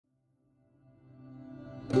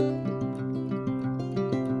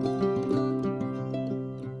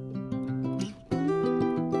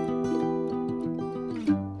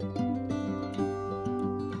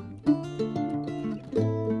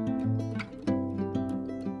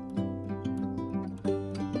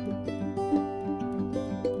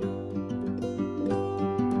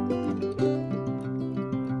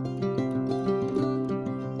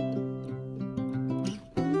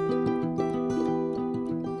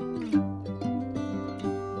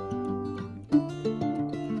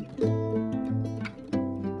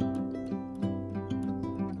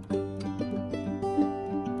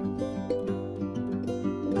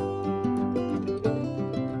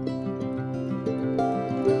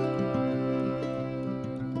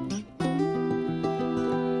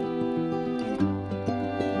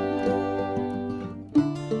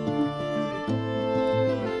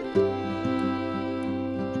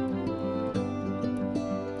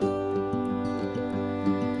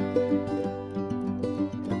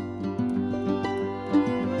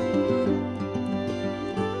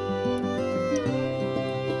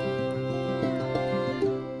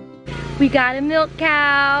We got a milk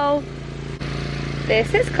cow.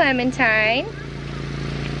 This is Clementine.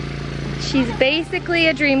 She's basically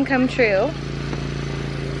a dream come true.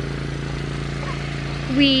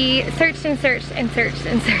 We searched and searched and searched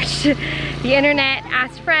and searched the internet,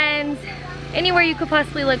 asked friends, anywhere you could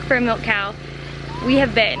possibly look for a milk cow. We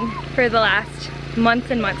have been for the last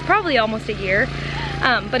months and months, probably almost a year.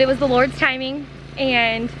 But it was the Lord's timing,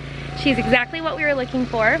 and she's exactly what we were looking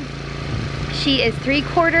for. She is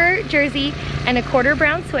 3/4 Jersey and 1/4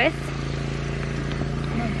 brown Swiss.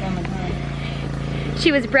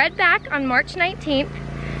 She was bred back on March 19th,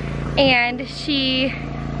 and she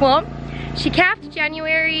calved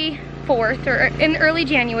January 4th, or in early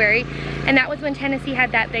January, and that was when Tennessee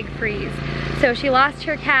had that big freeze. So she lost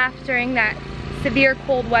her calf during that severe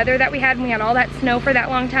cold weather that we had, and we had all that snow for that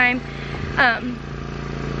long time.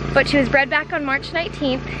 But she was bred back on March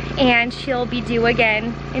 19th, and she'll be due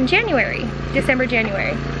again in January, December,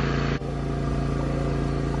 January.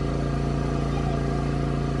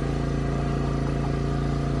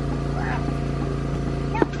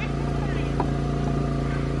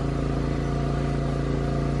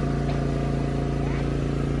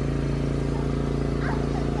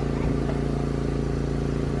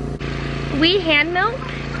 We hand milk.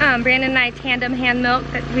 Brandon and I tandem hand milk.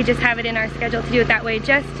 We just have it in our schedule to do it that way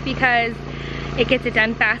just because it gets it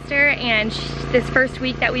done faster. And this first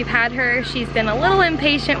week that we've had her, she's been a little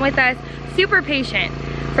impatient with us. Super patient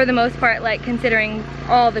for the most part, like considering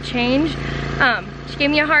all the change. She gave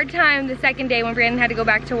me a hard time the second day when Brandon had to go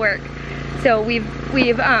back to work. So we've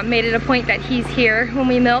made it a point that he's here when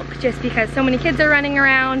we milk, just because so many kids are running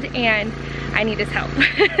around and I need his help.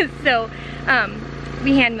 So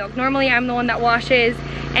we hand milk. Normally I'm the one that washes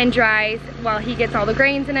and dries while he gets all the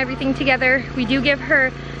grains and everything together. We do give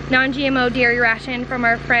her non-GMO dairy ration from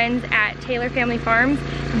our friends at Taylor Family Farms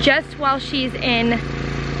just while she's in,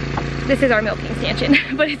 this is our milking stanchion,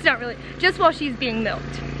 but it's not really, just while she's being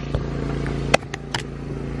milked.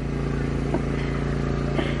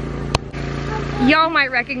 Y'all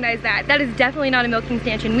might recognize that. That is definitely not a milking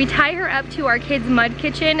stanchion. We tie her up to our kids' mud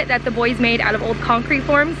kitchen that the boys made out of old concrete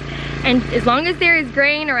forms. And as long as there is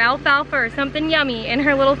grain or alfalfa or something yummy in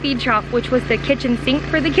her little feed trough, which was the kitchen sink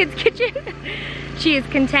for the kids' kitchen, she is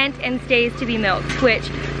content and stays to be milked, which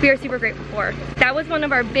we are super grateful for. That was one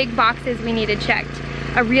of our big boxes we needed checked.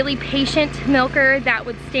 A really patient milker that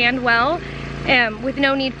would stand well with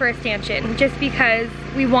no need for a stanchion, just because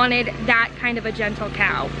we wanted that kind of a gentle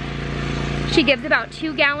cow. She gives about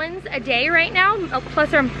 2 gallons a day right now,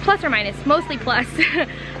 plus or minus, mostly plus.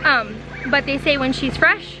 But they say when she's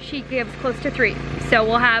fresh, she gives close to 3. So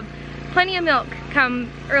we'll have plenty of milk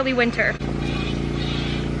come early winter.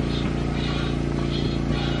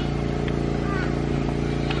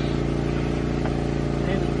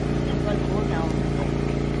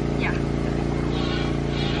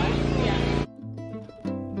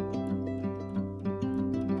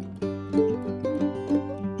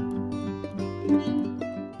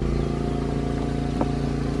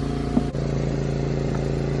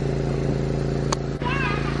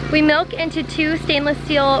 We milk into 2 stainless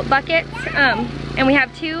steel buckets, and we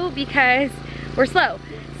have 2 because we're slow.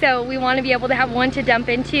 So we want to be able to have one to dump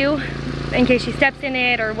into in case she steps in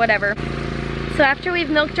it or whatever. So after we've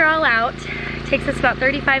milked her all out, it takes us about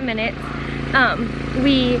 35 minutes,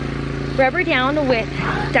 we rub her down with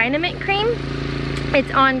Dynamite Cream.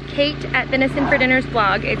 It's on Kate at Venison for Dinner's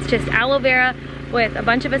blog. It's just aloe vera with a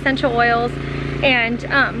bunch of essential oils, and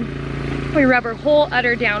we rub her whole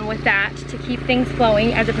udder down with that to keep things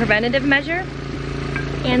flowing as a preventative measure.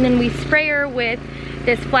 And then we spray her with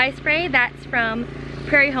this fly spray. That's from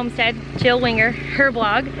Prairie Homestead, Jill Winger, her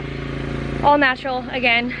blog. All natural,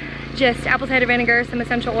 again, just apple cider vinegar, some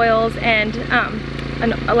essential oils, and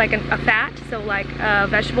a fat, so like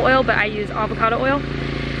vegetable oil, but I use avocado oil.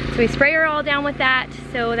 So we spray her all down with that,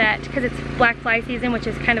 so that, because it's black fly season, which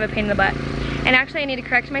is kind of a pain in the butt. And actually I need to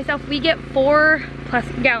correct myself, we get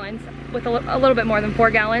 4+ gallons, with a little bit more than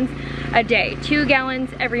 4 gallons a day. 2 gallons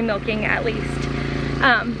every milking at least.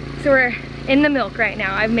 So we're in the milk right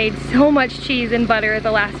now. I've made so much cheese and butter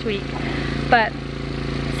the last week, but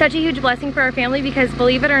such a huge blessing for our family, because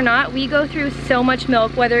believe it or not, we go through so much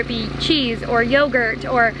milk, whether it be cheese or yogurt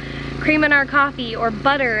or cream in our coffee or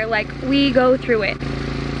butter, like we go through it.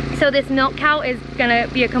 So this milk cow is gonna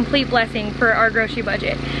be a complete blessing for our grocery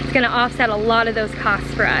budget. It's gonna offset a lot of those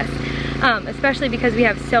costs for us, especially because we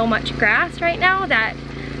have so much grass right now that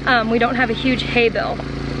we don't have a huge hay bill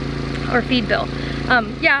or feed bill.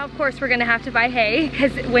 Yeah, of course we're gonna have to buy hay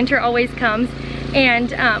because winter always comes,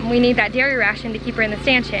 and we need that dairy ration to keep her in the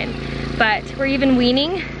stanchion. But we're even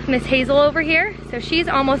weaning Miss Hazel over here, so she's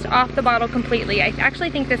almost off the bottle completely. I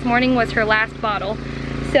actually think this morning was her last bottle,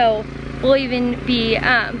 so we'll even be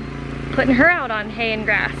putting her out on hay and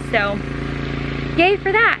grass, so yay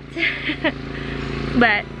for that.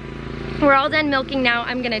 But we're all done milking now.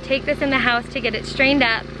 I'm gonna take this in the house to get it strained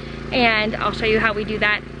up, and I'll show you how we do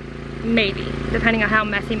that, maybe, depending on how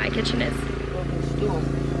messy my kitchen is.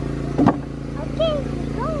 Okay,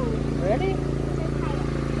 let's go. Ready?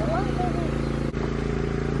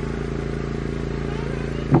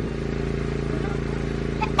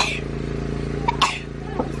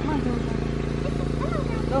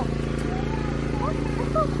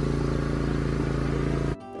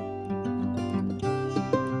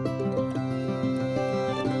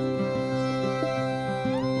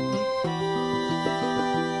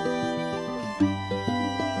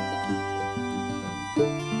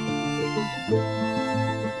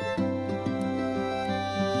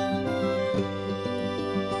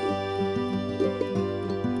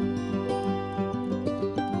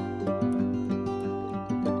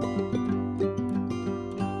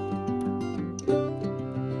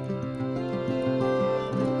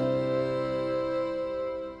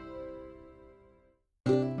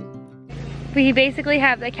 We basically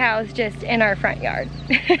have the cows just in our front yard.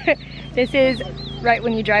 This is right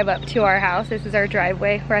when you drive up to our house. This is our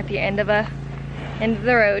driveway. We're at the end of the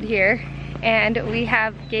road here, and we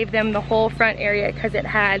gave them the whole front area because it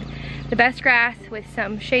had the best grass with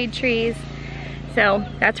some shade trees. So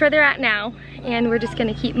that's where they're at now, and we're just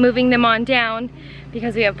gonna keep moving them on down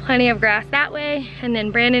because we have plenty of grass that way. And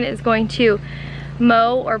then Brandon is going to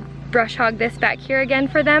mow or brush hog this back here again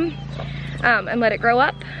for them, and let it grow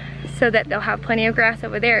up, so that they'll have plenty of grass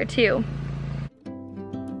over there too.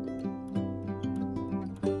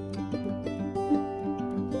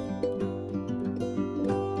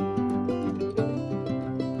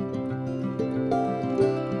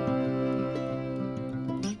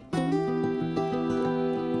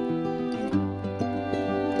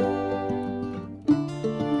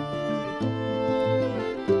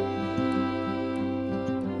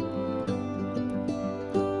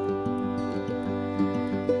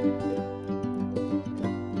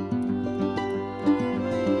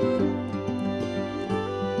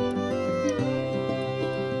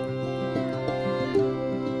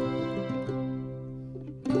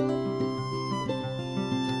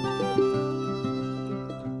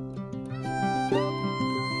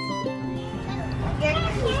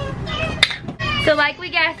 So like we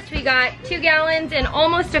guessed, we got 2 gallons and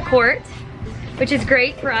almost a quart, which is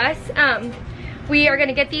great for us. We are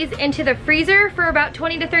gonna get these into the freezer for about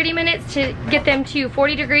 20 to 30 minutes to get them to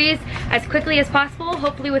 40 degrees as quickly as possible,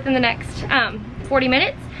 hopefully within the next 40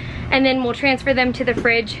 minutes. And then we'll transfer them to the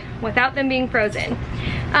fridge without them being frozen.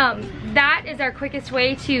 That is our quickest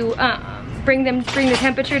way to bring the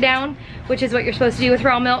temperature down, which is what you're supposed to do with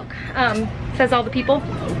raw milk, says all the people.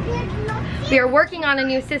 We are working on a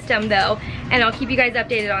new system though, and I'll keep you guys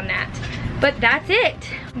updated on that. But that's it.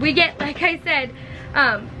 We get, like I said,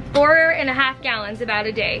 4.5 gallons about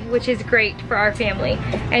a day, which is great for our family.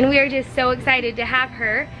 And we are just so excited to have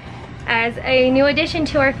her as a new addition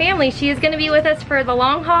to our family. She is gonna be with us for the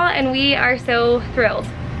long haul, and we are so thrilled.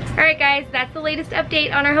 All right guys, that's the latest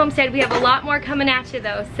update on our homestead. We have a lot more coming at you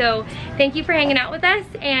though, so thank you for hanging out with us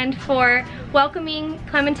and for welcoming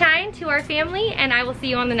Clementine to our family, and I will see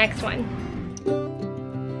you on the next one.